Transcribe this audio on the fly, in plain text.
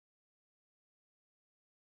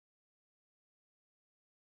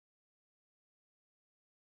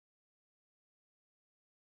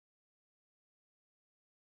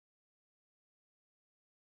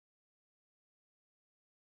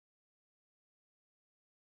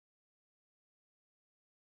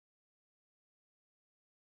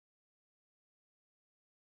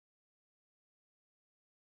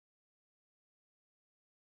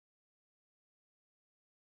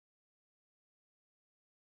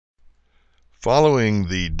Following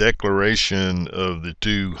the declaration of the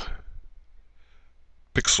two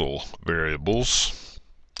pixel variables,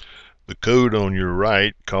 the code on your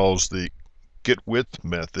right calls the getWidth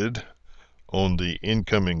method on the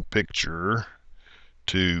incoming picture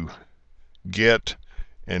to get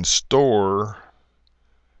and store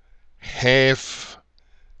half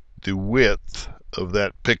the width of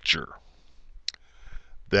that picture.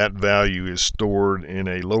 That value is stored in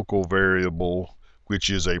a local variable, which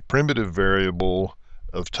is a primitive variable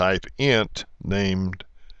of type int named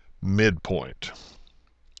midpoint.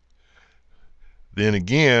 Then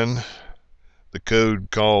again, the code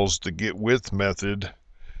calls the getWidth method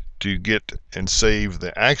to get and save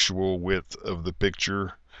the actual width of the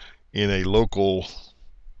picture in a local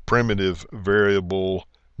primitive variable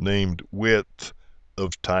named width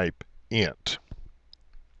of type int.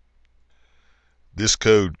 This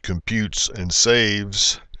code computes and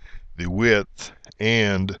saves the width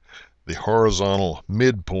and the horizontal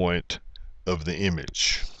midpoint of the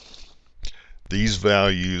image. These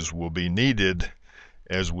values will be needed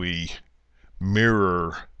as we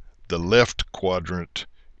mirror the left quadrant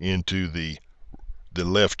into the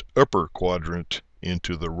left upper quadrant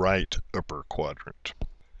into the right upper quadrant.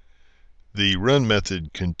 The run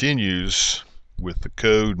method continues with the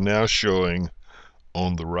code now showing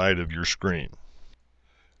on the right of your screen.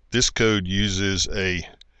 This code uses a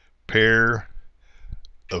pair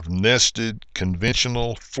of nested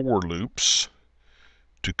conventional for loops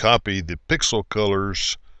to copy the pixel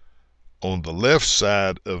colors on the left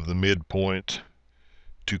side of the midpoint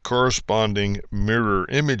to corresponding mirror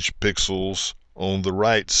image pixels on the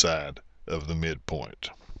right side of the midpoint.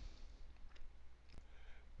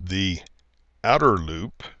 The outer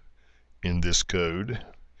loop in this code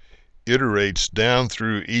iterates down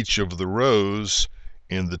through each of the rows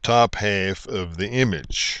in the top half of the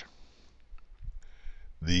image.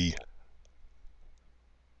 The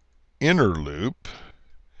inner loop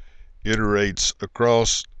iterates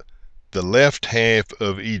across the left half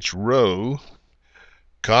of each row,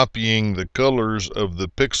 copying the colors of the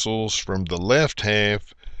pixels from the left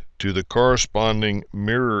half to the corresponding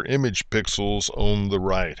mirror image pixels on the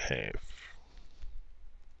right half.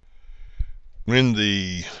 When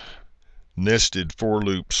the nested for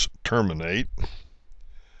loops terminate,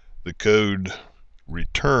 the code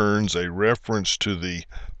returns a reference to the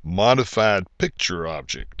modified picture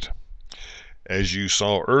object. As you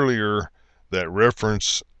saw earlier, that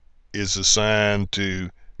reference is assigned to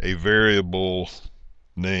a variable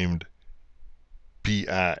named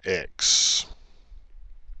PIX.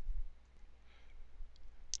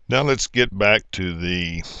 Now let's get back to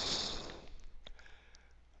the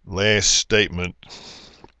last statement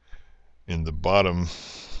in the bottom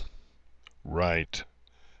right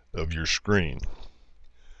of your screen.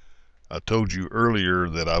 I told you earlier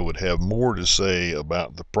that I would have more to say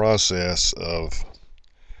about the process of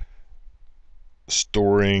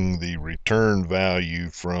storing the return value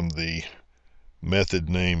from the method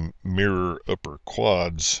named mirror upper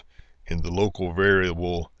quads in the local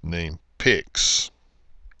variable named pix.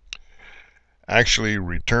 Actually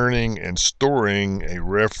returning and storing a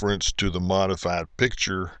reference to the modified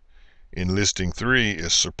picture in listing 3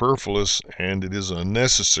 is superfluous and it is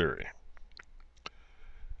unnecessary.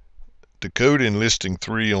 The code in listing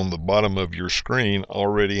 3 on the bottom of your screen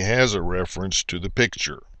already has a reference to the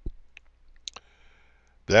picture.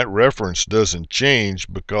 That reference doesn't change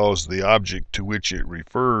because the object to which it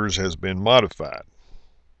refers has been modified.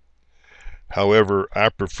 However, I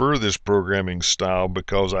prefer this programming style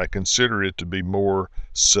because I consider it to be more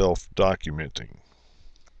self-documenting.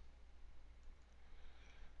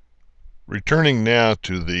 Returning now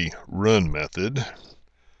to the run method,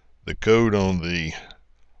 the code on the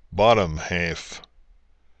bottom half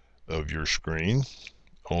of your screen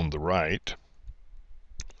on the right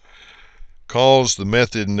calls the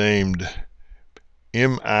method named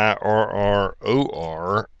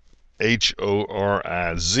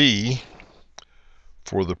mirrorhoriz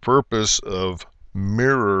for the purpose of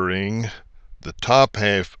mirroring the top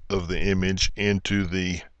half of the image into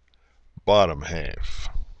the bottom half.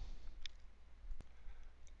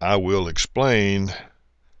 I will explain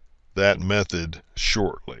that method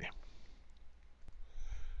shortly.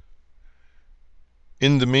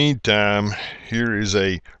 In the meantime, here is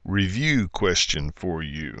a review question for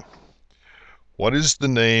you. What is the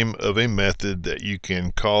name of a method that you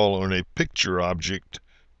can call on a picture object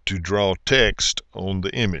to draw text on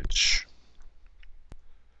the image?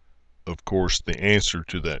 Of course, the answer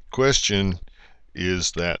to that question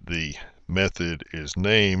is that the method is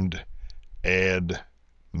named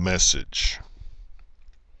addMessage.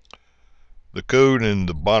 The code in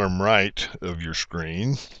the bottom right of your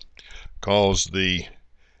screen cause the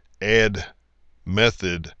add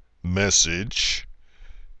method message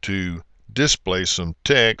to display some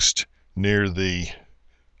text near the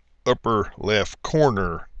upper left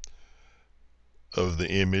corner of the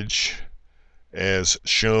image as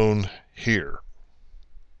shown here,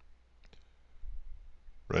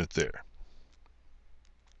 right there.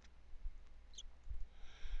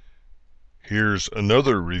 Here's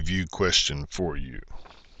another review question for you.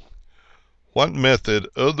 What method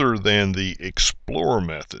other than the Explore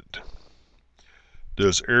method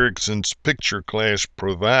does Erickson's picture class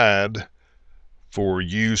provide for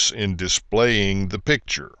use in displaying the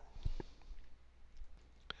picture?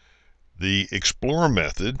 The Explore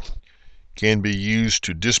method can be used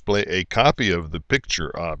to display a copy of the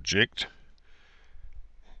picture object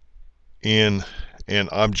in an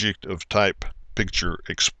object of type Picture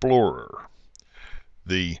Explorer.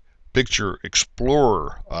 The Picture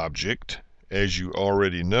Explorer object, as you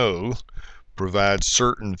already know, provides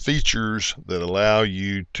certain features that allow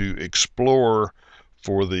you to explore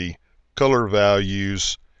for the color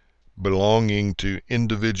values belonging to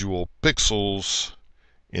individual pixels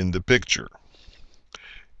in the picture.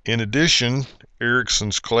 In addition,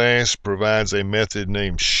 Erickson's class provides a method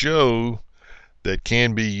named Show that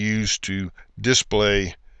can be used to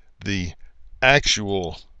display the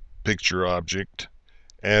actual picture object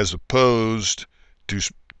as opposed to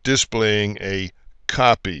displaying a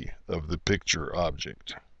copy of the picture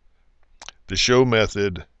object. The Show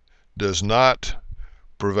method does not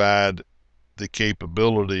provide the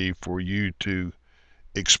capability for you to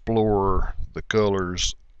explore the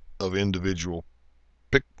colors of individual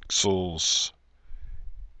pixels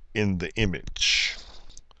in the image.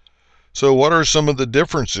 So what are some of the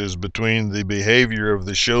differences between the behavior of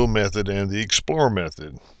the Show method and the Explore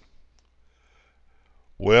method?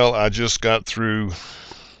 Well, I just got through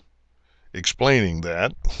explaining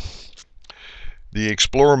that. The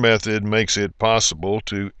Explore method makes it possible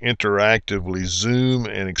to interactively zoom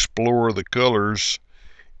and explore the colors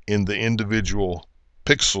in the individual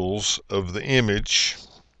pixels of the image.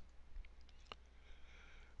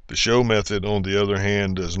 The Show method, on the other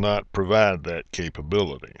hand, does not provide that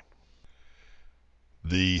capability.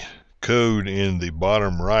 The code in the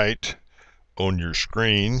bottom right on your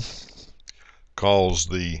screen calls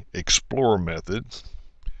the Explore method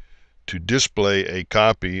to display a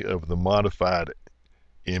copy of the modified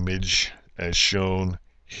image as shown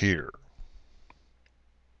here.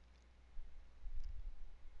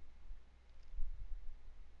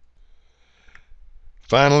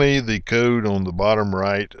 Finally, the code on the bottom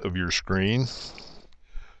right of your screen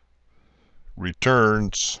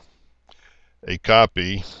returns a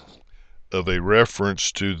copy of a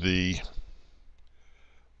reference to the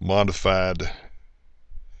modified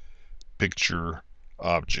picture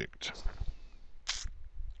object.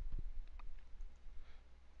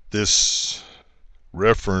 This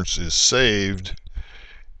reference is saved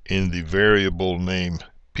in the variable named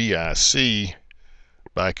PIC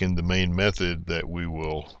back in the main method that we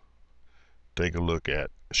will take a look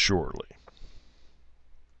at shortly.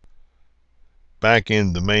 Back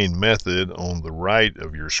in the main method on the right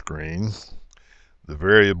of your screen, the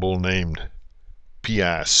variable named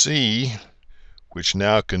PIC, which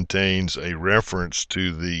now contains a reference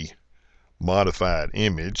to the modified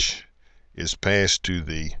image, is passed to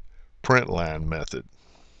the printline method.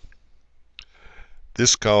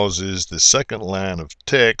 This causes the second line of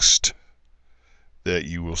text that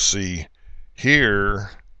you will see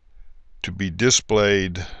here to be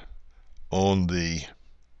displayed on the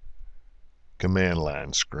command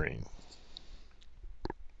line screen.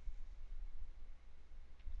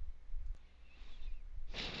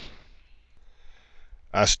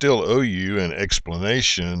 I still owe you an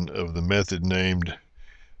explanation of the method named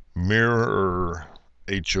Mirror,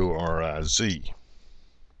 HORIZ.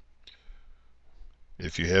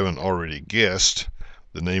 If you haven't already guessed,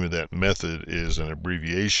 the name of that method is an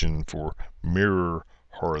abbreviation for Mirror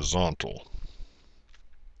Horizontal.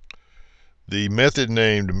 The method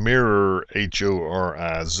named Mirror,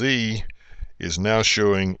 HORIZ, is now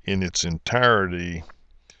showing in its entirety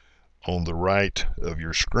on the right of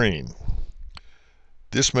your screen.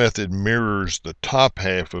 This method mirrors the top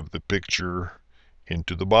half of the picture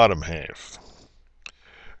into the bottom half.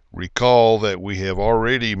 Recall that we have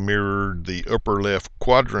already mirrored the upper left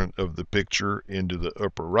quadrant of the picture into the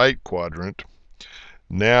upper right quadrant.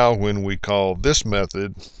 Now when we call this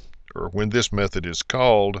method, or when this method is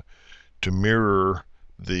called to mirror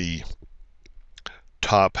the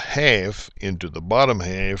top half into the bottom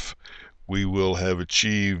half, we will have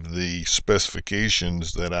achieved the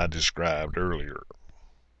specifications that I described earlier.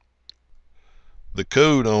 The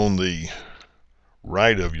code on the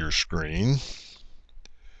right of your screen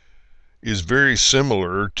is very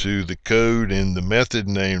similar to the code in the method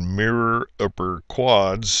named mirror upper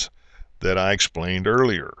quads that I explained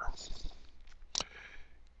earlier.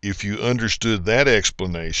 If you understood that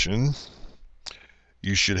explanation,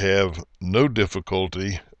 you should have no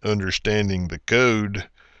difficulty understanding the code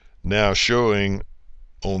now showing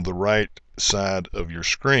on the right side of your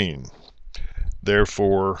screen.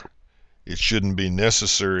 Therefore, it shouldn't be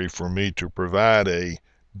necessary for me to provide a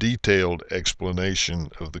detailed explanation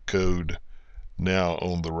of the code now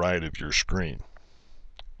on the right of your screen.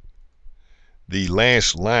 The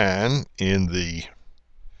last line in the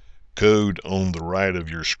code on the right of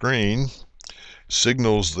your screen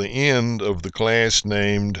signals the end of the class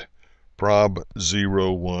named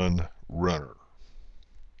prob01 runner.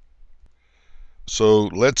 So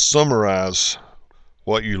let's summarize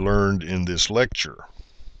what you learned in this lecture.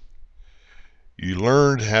 You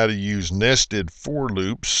learned how to use nested for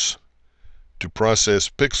loops to process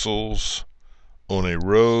pixels on a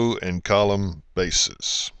row and column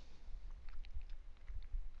basis.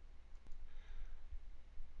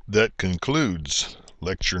 That concludes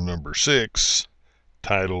lecture number 6,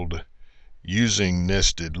 titled Using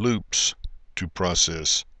Nested Loops to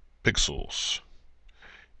Process Pixels,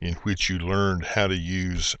 in which you learned how to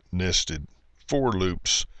use nested for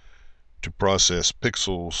loops to process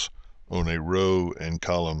pixels on a row and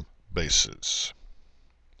column basis.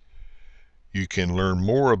 You can learn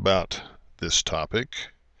more about this topic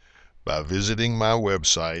by visiting my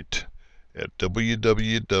website at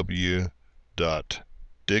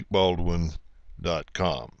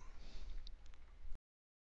www.dickbaldwin.com.